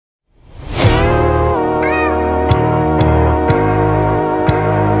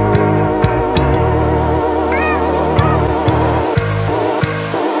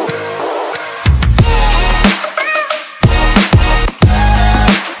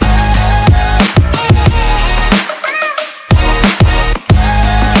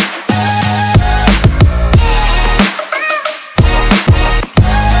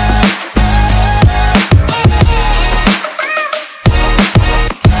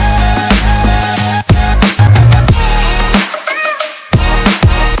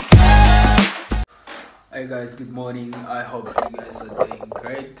Guys, good morning. I hope you guys are doing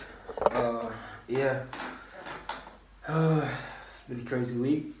great. Yeah, it's been a crazy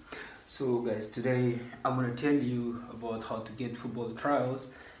week. So guys, today I'm gonna tell you about how to get football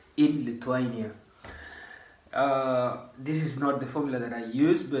trials in Lithuania. This is not the formula that I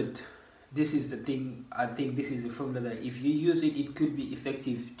use, but this is the thing. I think this is the formula that if you use it, it could be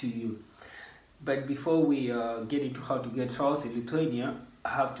effective to you. But before we get into how to get trials in Lithuania, I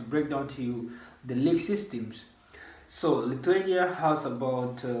have to break down to you the league systems. So Lithuania has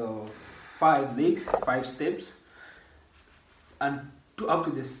about 5 leagues, 5 steps, and up to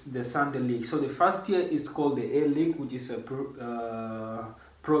the Sunday league. So the first tier is called the A League, which is a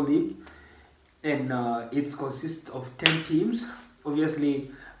pro league, and it consists of 10 teams. Obviously,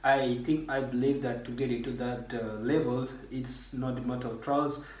 I believe that to get into that level, it's not a matter of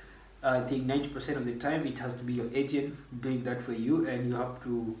trials. I think 90% of the time it has to be your agent doing that for you, and you have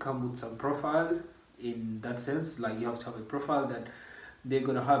to come with some profile in that sense. Like you have to have a profile that they're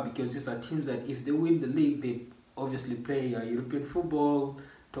gonna have, because these are teams that if they win the league, they obviously play European football,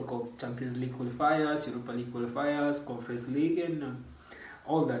 talk of Champions League qualifiers, Europa League qualifiers, Conference League, and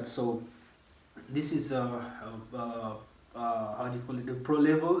all that. So this is how do you call it, the pro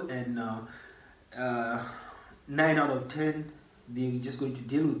level, and 9 out of 10 they're just going to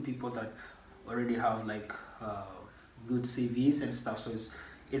deal with people that already have like good CVs and stuff. So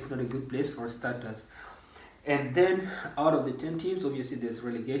it's not a good place for starters. And then out of the 10 teams, obviously there's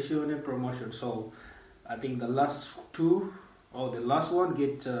relegation and promotion. So I think the last two or the last one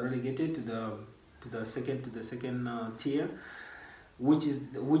get relegated to the second tier, which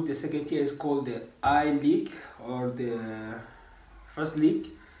the second tier is called the I League or the first league,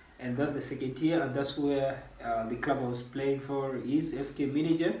 and that's the second tier, and that's where the club I was playing for is FK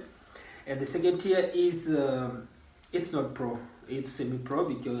Manager. And the second tier is it's not pro, it's semi-pro,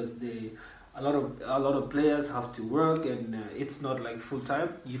 because a lot of players have to work, and it's not like full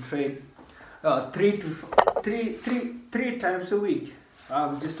time. You train three times a week.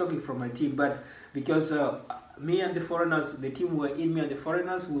 I'm just talking from my team, but because me and the foreigners, the team were in, me and the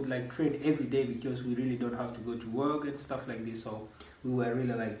foreigners would like train every day, because we really don't have to go to work and stuff like this. So we were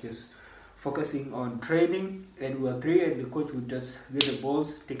really like just focusing on training, and we were three, and the coach would just get the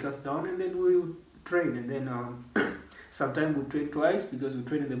balls, take us down, and then we would train. And then sometimes we train twice, because we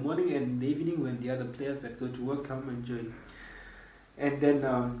train in the morning and in the evening when the other players that go to work come and join. And then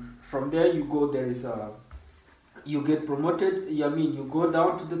from there you go, there is you get promoted. I mean, you go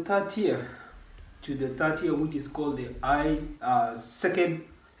down to the third tier, which is called the second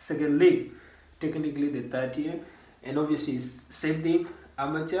league, technically the third tier. And obviously it's same thing,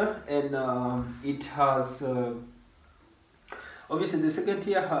 amateur, and it has obviously the second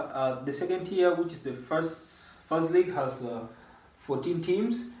tier, which is the first league, has 14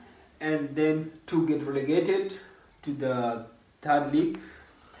 teams, and then 2 get relegated to the third league.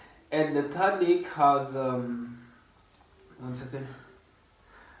 And the third league has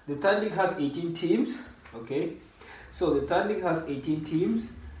the third league has 18 teams. Okay, so the third league has 18 teams,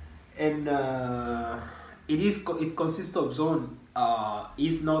 and it consists of zone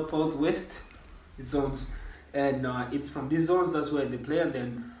east, north, south, west zones, and it's from these zones that's where they play, and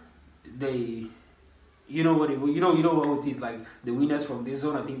then they, you know how it is, like the winners from this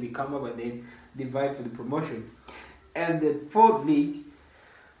zone, I think they come up and they vie for the promotion. And the fourth league,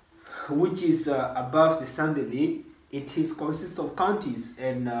 which is above the Sunday league, consists of counties,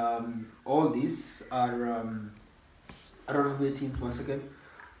 and all these are I don't know how many teams. 1 second.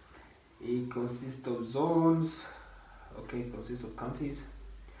 It consists of zones. Okay, it consists of counties.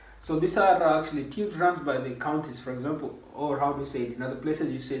 So these are actually teams run by the counties, for example, or how do you say it? In other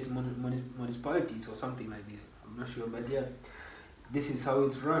places you say it's municipalities or something like this. I'm not sure, but yeah, this is how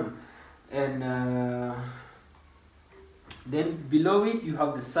it's run. And then below it you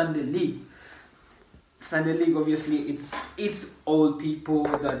have the Sunday League. Sunday League, obviously, it's all people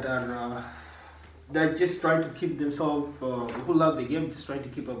that are that just trying to keep themselves, who love the game, just trying to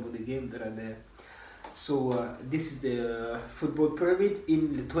keep up with the game that are there. So this is the football pyramid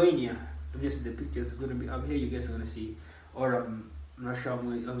in Lithuania. Obviously the pictures is going to be up here, you guys are going to see, or I'm not sure, I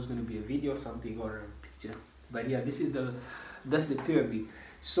was going to be a video or something, or a picture, but yeah, that's the pyramid.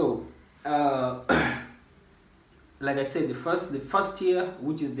 So like I said, the first tier,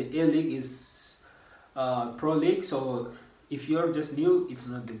 which is the A League, is pro league. So if you're just new, it's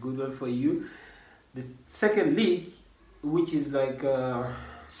not the good one for you. The second league, which is like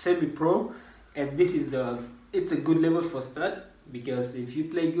semi-pro, and this is it's a good level for start, because if you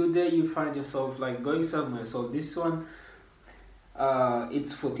play good there, you find yourself like going somewhere. So this one,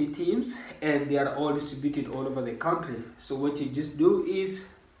 it's 40 teams, and they are all distributed all over the country. So what you just do is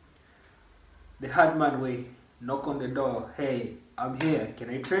the hard man way, knock on the door, hey, I'm here, can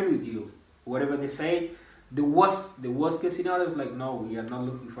I train with you? Whatever they say. The worst case scenario is like, no, we are not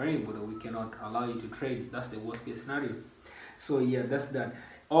looking for anybody, we cannot allow you to train. That's the worst case scenario. So yeah, that's that.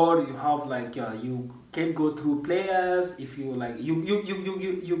 Or you have like you can go through players. If you like,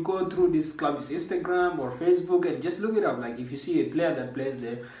 you go through this club's Instagram or Facebook and just look it up. Like if you see a player that plays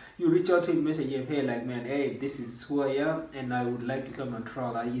there, you reach out to him, message him, hey, like, man, hey, this is who I am and I would like to come and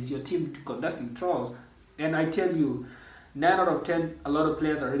trial. Is your team conducting trials? And I tell you, 9 out of 10, a lot of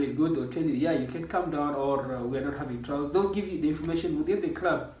players are really good. They'll tell you, yeah, you can come down, or we're not having trials. They'll give you the information within the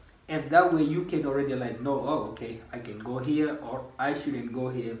club, and that way you can already like know, oh, okay, I can go here or I shouldn't go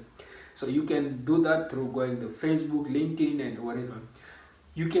here. So you can do that through going to Facebook, LinkedIn, and whatever.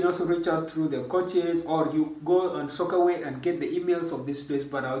 You can also reach out through the coaches, or you go on Soccerway and get the emails of this place.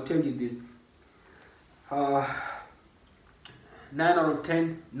 But I'll tell you this, 9 out of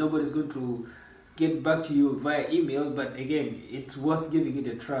 10, nobody's going to get back to you via email. But again, it's worth giving it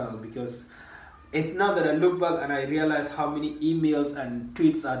a trial, because it's now that I look back and I realize how many emails and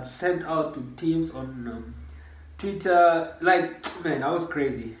tweets I'd sent out to teams on Twitter. Like, man, I was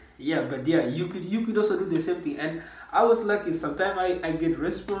crazy. Yeah, but yeah, you could also do the same thing. And I was lucky, sometimes I get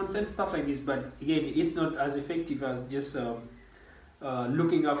response and stuff like this, but again, it's not as effective as just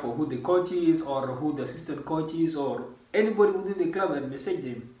looking out for who the coach is, or who the assistant coach is, or anybody within the club, and message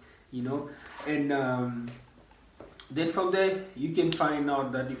them, you know. And then from there you can find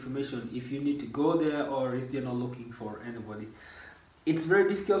out that information if you need to go there, or if they're not looking for anybody. It's very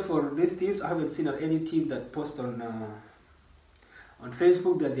difficult for these teams. I haven't seen any team that posts on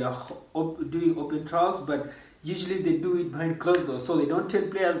Facebook that they are doing open trials, but usually they do it behind closed doors, so they don't tell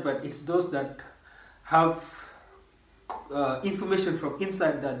players, but it's those that have information from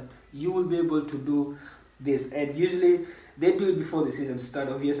inside that you will be able to do this. And usually they do it before the season start,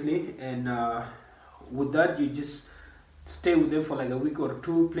 obviously, and with that you just stay with them for like a week or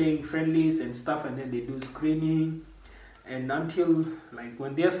two, playing friendlies and stuff, and then they do screening, and until like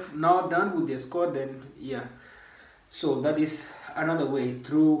when they're now done with their squad, then yeah. So that is another way,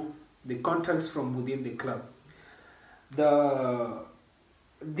 through the contacts from within the club. The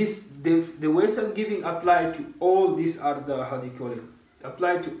ways I'm giving apply to all these other, how do you call it,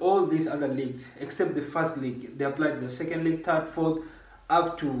 apply to all these other leagues except the first league. They apply to the second league, third, fourth,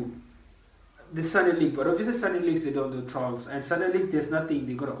 up to the Sunday league. But obviously Sunday leagues, they don't do trials, and Sunday league there's nothing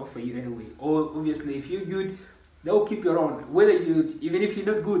they're gonna offer you anyway. Or obviously if you're good, they'll keep you around. Whether you, even if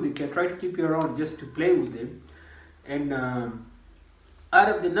you're not good, they can try to keep you around just to play with them and add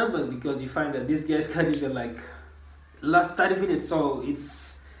up the numbers, because you find that these guys can't even like last 30 minutes. So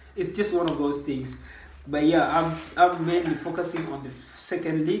it's just one of those things. But yeah, I'm mainly focusing on the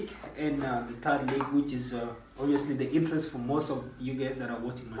second league and the third league, which is obviously the interest for most of you guys that are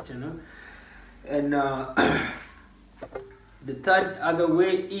watching my channel. And the third other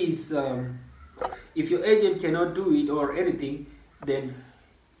way is if your agent cannot do it or anything, then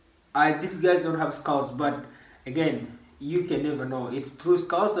these guys don't have scouts. But again, you can never know. It's through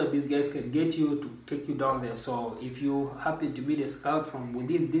scouts that these guys can get you to take you down there. So if you happen to meet a scout from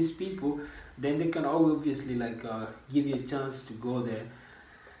within these people, then they can obviously like give you a chance to go there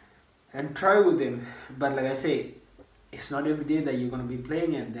and try with them. But like I say, it's not every day that you're going to be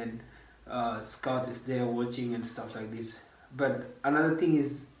playing and then scout is there watching and stuff like this. But another thing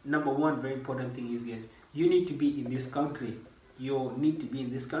is, number one very important thing is, guys, you need to be in this country. You need to be in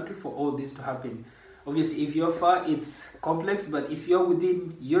this country for all this to happen. Obviously if you're far, it's complex, but if you're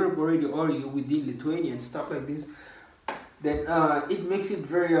within Europe already, or you're within Lithuania and stuff like this, then it makes it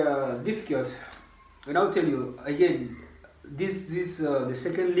very difficult. And I'll tell you again, the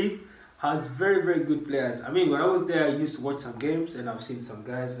second league has very good players. I mean, when I was there, I used to watch some games, and I've seen some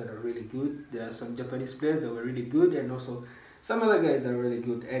guys that are really good. There are some Japanese players that were really good, and also some other guys that are really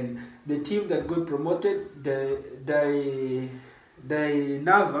good. And the team that got promoted, the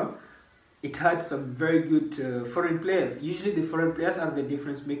Nava, it had some very good foreign players. Usually the foreign players are the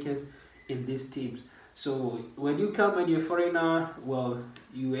difference makers in these teams. So when you come and you're a foreigner, well,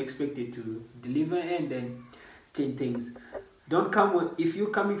 you expected to deliver and then change things. Don't come with, if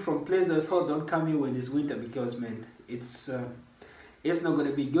you're coming from places that's hot, don't come here when it's winter, because man, it's not going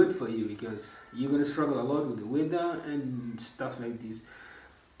to be good for you, because you're going to struggle a lot with the weather and stuff like this.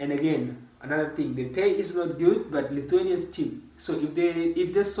 And again, another thing, the pay is not good, but Lithuania is cheap. So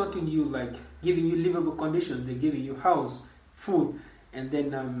if they're sorting you, like giving you livable conditions, they're giving you house, food, and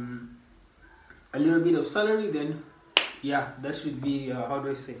then a little bit of salary, then yeah, that should be how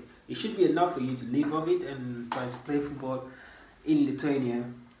do I say? It should be enough for you to live off it and try to play football in Lithuania.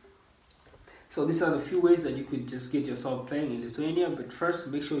 So these are the few ways that you could just get yourself playing in Lithuania. But first,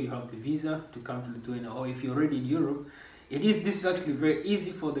 make sure you have the visa to come to Lithuania, or if you're already in Europe, this is actually very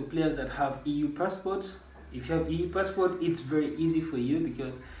easy for the players that have EU passports. If you have EU passport, it's very easy for you,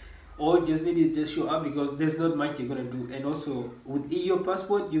 because all you just need is just show up, because there's not much you're gonna do. And also with EU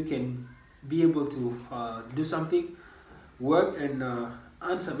passport, you can be able to do something, work, and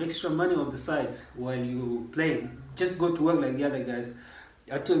earn some extra money on the sides while you playing. Just go to work like the other guys.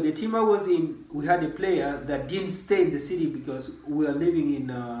 Until the team I was in, we had a player that didn't stay in the city because we were living in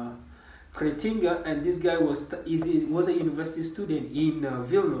Kretinga, and this guy was a university student in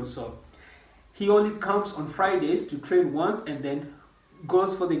Vilnius. So he only comes on Fridays to train once and then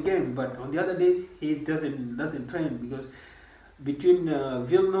goes for the game. But on the other days, he doesn't train, because between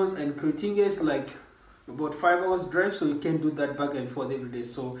Vilnius and Kretinga is like about 5 hours drive, so he can't do that back and forth every day.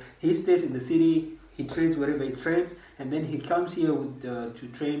 So he stays in the city. He trains wherever he trains, and then he comes here with to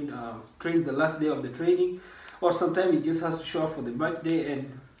train the last day of the training, or sometimes he just has to show up for the match day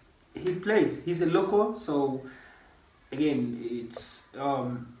and he plays. He's a local, so again, it's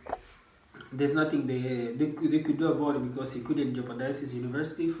there's nothing they could do about it, because he couldn't jeopardize his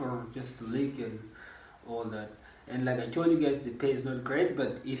university for just a league and all that. And like I told you guys, the pay is not great,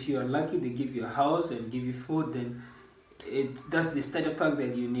 but if you are lucky, they give you a house and give you food, then that's the starter pack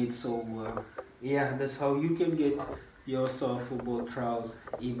that you need. So yeah, that's how you can get yourself football trials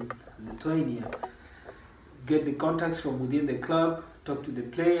in Lithuania. Get the contacts from within the club, talk to the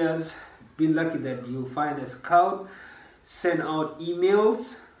players, be lucky that you find a scout, send out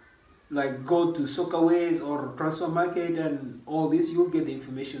emails, like go to Soccerways or Transfer Market and all this, you'll get the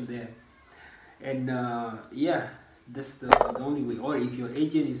information there. And yeah, that's the only way. Or if your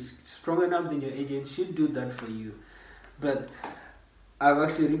agent is strong enough, then your agent should do that for you. But I would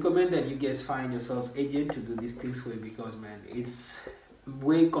actually recommend that you guys find yourself agent to do these things for you, because man, it's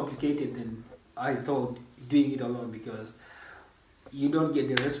way complicated than I thought doing it alone, because you don't get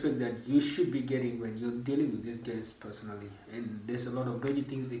the respect that you should be getting when you're dealing with these guys personally, and there's a lot of dirty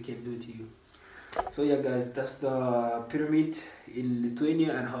things they can do to you. So yeah guys, that's the pyramid in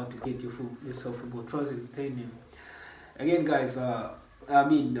Lithuania and how to get yourself football trust in Lithuania. Again guys, I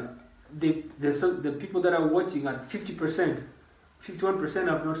mean, the people that are watching at 50%, 51%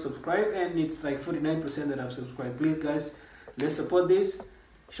 have not subscribed, and it's like 49% that have subscribed. Please guys, let's support this,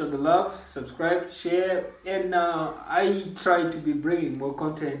 show the love, subscribe, share, and I try to be bringing more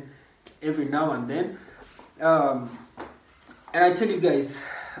content every now and then. And I tell you guys,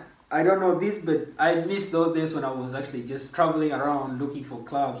 I don't know this, but I miss those days when I was actually just traveling around looking for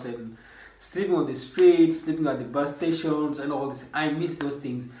clubs and sleeping on the streets, sleeping at the bus stations and all this. I miss those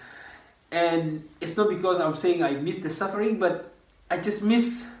things. And it's not because I'm saying I miss the suffering, but I just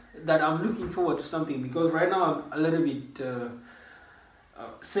miss that I'm looking forward to something, because right now I'm a little bit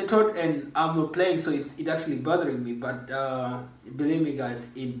settled and I'm not playing, so it's actually bothering me. But believe me guys,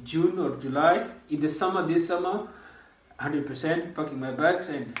 in June or July, in the summer, this summer, 100% packing my bags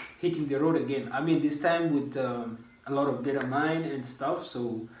and hitting the road again. I mean, this time with a lot of better mind and stuff,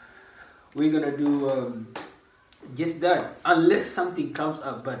 so we're gonna do just that, unless something comes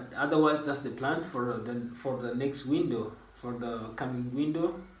up. But otherwise, that's the plan for the next window, for the coming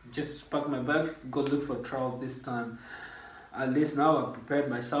window. Just pack my bags, go look for trial this time. At least now I've prepared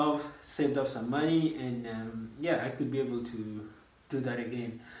myself, saved up some money, and yeah, I could be able to do that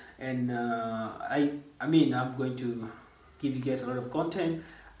again. And I mean, I'm going to give you guys a lot of content.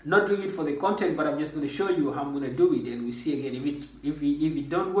 Not doing it for the content, but I'm just going to show you how I'm going to do it, and we see again if it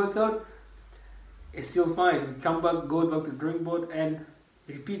don't work out, it's still fine. We come back, go back to the drawing board, and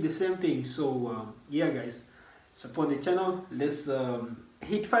repeat the same thing. So yeah guys, support the channel. Let's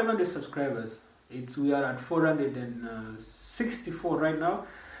hit 500 subscribers. We are at 464 right now,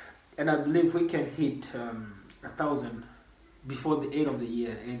 and I believe we can hit 1,000 before the end of the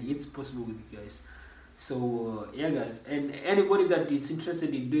year, and it's possible with you guys. So yeah guys, and anybody that is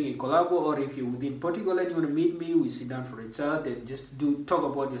interested in doing a collab, or if you're within Portugal and you want to meet me, we sit down for a chat and just talk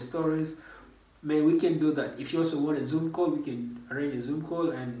about your stories, man, we can do that. If you also want a Zoom call, we can arrange a Zoom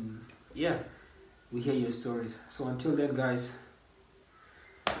call, and yeah, we hear your stories. So until then guys,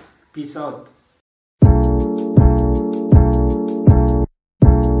 peace out.